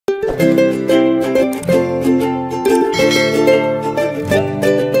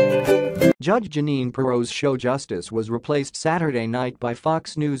Judge Jeanine Pirro's show Justice was replaced Saturday night by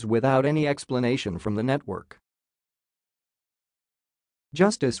Fox News without any explanation from the network.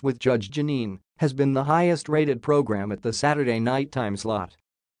 Justice with Judge Jeanine has been the highest-rated program at the Saturday nighttime slot.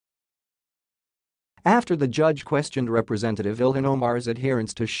 After the judge questioned Representative Ilhan Omar's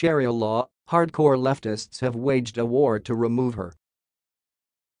adherence to Sharia law, hardcore leftists have waged a war to remove her.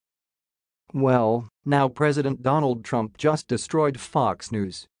 Well, now President Donald Trump just destroyed Fox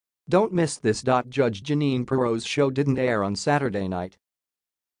News. Don't miss this. Judge Jeanine Pirro's show didn't air on Saturday night.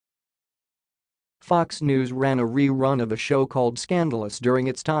 Fox News ran a rerun of a show called Scandalous during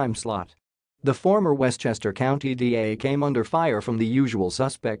its time slot. The former Westchester County DA came under fire from the usual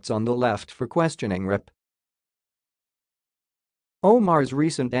suspects on the left for questioning Rep. Omar's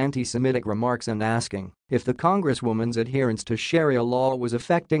recent anti-Semitic remarks and asking if the Congresswoman's adherence to Sharia law was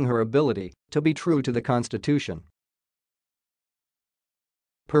affecting her ability to be true to the Constitution.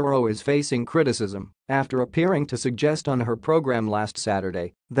 Pirro is facing criticism after appearing to suggest on her program last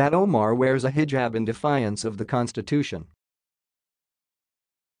Saturday that Omar wears a hijab in defiance of the Constitution.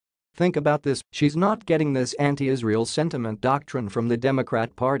 Think about this, she's not getting this anti-Israel sentiment doctrine from the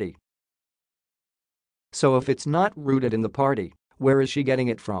Democrat Party. So if it's not rooted in the party, where is she getting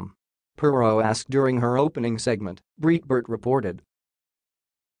it from? Pirro asked during her opening segment, Breitbart reported.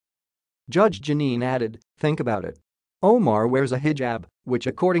 Judge Jeanine added, think about it. Omar wears a hijab, which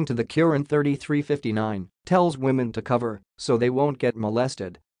according to the Quran 33:59, tells women to cover so they won't get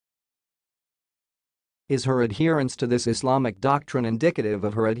molested. Is her adherence to this Islamic doctrine indicative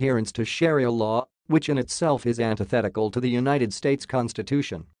of her adherence to Sharia law, which in itself is antithetical to the United States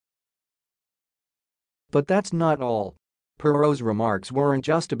Constitution? But that's not all. Pirro's remarks weren't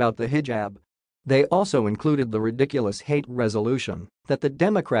just about the hijab. They also included the ridiculous hate resolution that the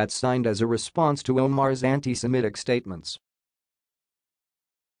Democrats signed as a response to Omar's anti-Semitic statements.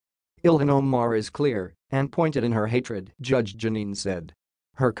 Ilhan Omar is clear and pointed in her hatred, Judge Jeanine said.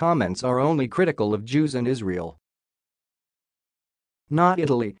 Her comments are only critical of Jews and Israel. Not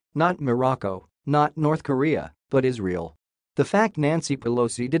Italy, not Morocco, not North Korea, but Israel. The fact Nancy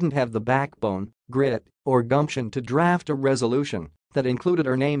Pelosi didn't have the backbone, grit, or gumption to draft a resolution that included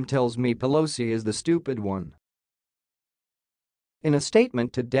her name tells me Pelosi is the stupid one. In a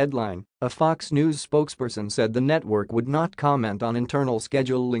statement to Deadline, a Fox News spokesperson said the network would not comment on internal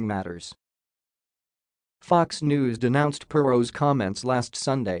scheduling matters. Fox News denounced Pirro's comments last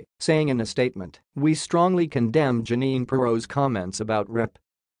Sunday, saying in a statement, "We strongly condemn Jeanine Pirro's comments about Rep.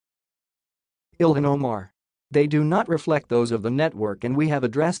 Ilhan Omar. They do not reflect those of the network and we have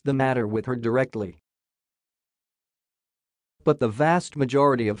addressed the matter with her directly." But the vast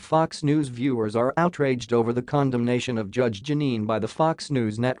majority of Fox News viewers are outraged over the condemnation of Judge Jeanine by the Fox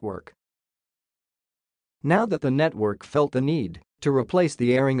News network. Now that the network felt the need to replace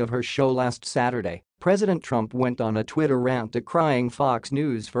the airing of her show last Saturday, President Trump went on a Twitter rant decrying Fox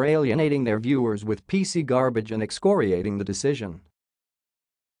News for alienating their viewers with PC garbage and excoriating the decision.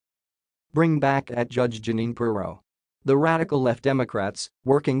 Bring back at Judge Jeanine Pirro. The radical left Democrats,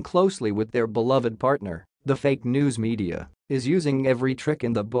 working closely with their beloved partner, the fake news media, is using every trick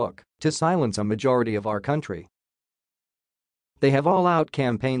in the book to silence a majority of our country. They have all-out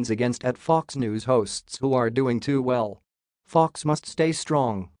campaigns against at Fox News hosts who are doing too well. Fox must stay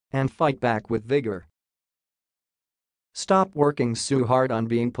strong and fight back with vigor. Stop working so hard on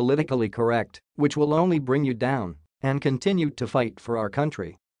being politically correct, which will only bring you down, and continue to fight for our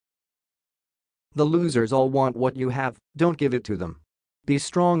country. The losers all want what you have, don't give it to them. Be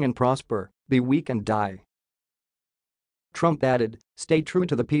strong and prosper, be weak and die. Trump added, stay true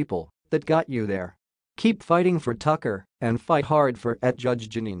to the people that got you there. Keep fighting for Tucker and fight hard for at Judge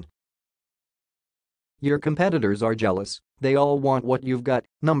Jeanine. Your competitors are jealous, they all want what you've got.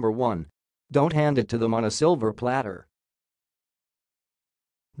 Number 1. Don't hand it to them on a silver platter.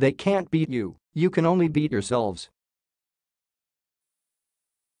 They can't beat you, you can only beat yourselves.